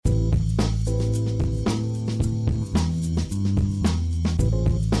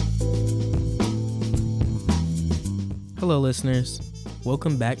Hello, listeners.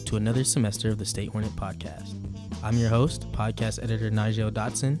 Welcome back to another semester of the State Hornet Podcast. I'm your host, podcast editor Nigel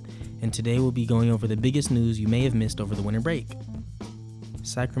Dotson, and today we'll be going over the biggest news you may have missed over the winter break.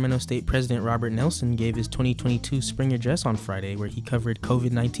 Sacramento State President Robert Nelson gave his 2022 spring address on Friday, where he covered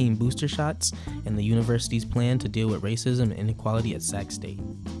COVID-19 booster shots and the university's plan to deal with racism and inequality at Sac State.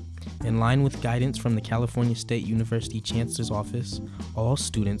 In line with guidance from the California State University Chancellor's Office, all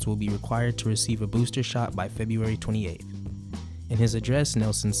students will be required to receive a booster shot by February 28th. In his address,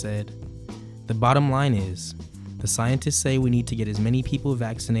 Nelson said, "The bottom line is, the scientists say we need to get as many people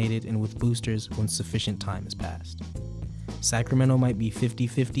vaccinated and with boosters when sufficient time has passed. Sacramento might be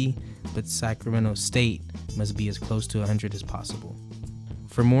 50-50, but Sacramento State must be as close to 100 as possible."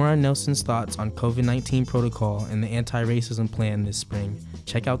 For more on Nelson's thoughts on COVID-19 protocol and the anti-racism plan this spring,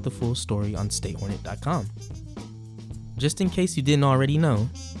 check out the full story on statehornet.com. Just in case you didn't already know,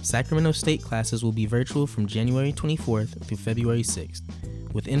 Sacramento State classes will be virtual from January 24th through February 6th,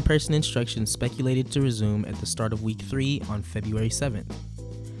 with in-person instruction speculated to resume at the start of week 3 on February 7th.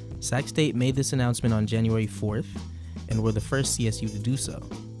 Sac State made this announcement on January 4th, and were the first CSU to do so.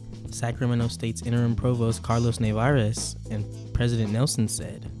 Sacramento State's interim provost Carlos Nevares and President Nelson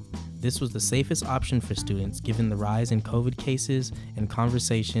said, "This was the safest option for students given the rise in COVID cases and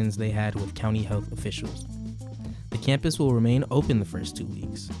conversations they had with county health officials. The campus will remain open the first 2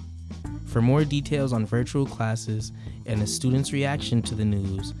 weeks." For more details on virtual classes and a student's reaction to the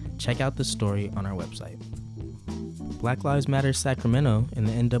news, check out the story on our website. Black Lives Matter Sacramento and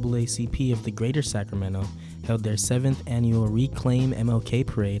the NAACP of the Greater Sacramento held their 7th annual Reclaim MLK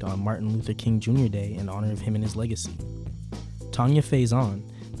Parade on Martin Luther King Jr. Day in honor of him and his legacy. Tanya Faison,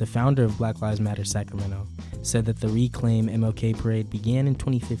 the founder of Black Lives Matter Sacramento, said that the Reclaim MLK Parade began in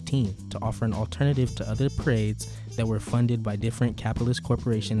 2015 to offer an alternative to other parades that were funded by different capitalist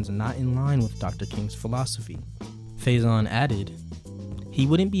corporations not in line with Dr. King's philosophy. Faison added, "He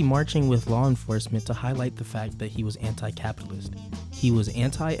wouldn't be marching with law enforcement to highlight the fact that he was anti-capitalist. He was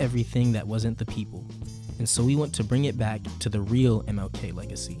anti-everything that wasn't the people. And so we want to bring it back to the real MLK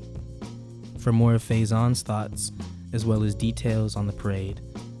legacy." For more of Faison's thoughts, as well as details on the parade,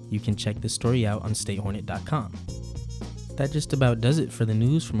 you can check this story out on statehornet.com. That just about does it for the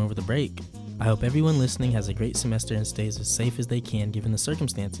news from over the break. I hope everyone listening has a great semester and stays as safe as they can given the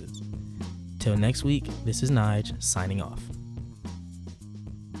circumstances. Till next week, this is Nige signing off.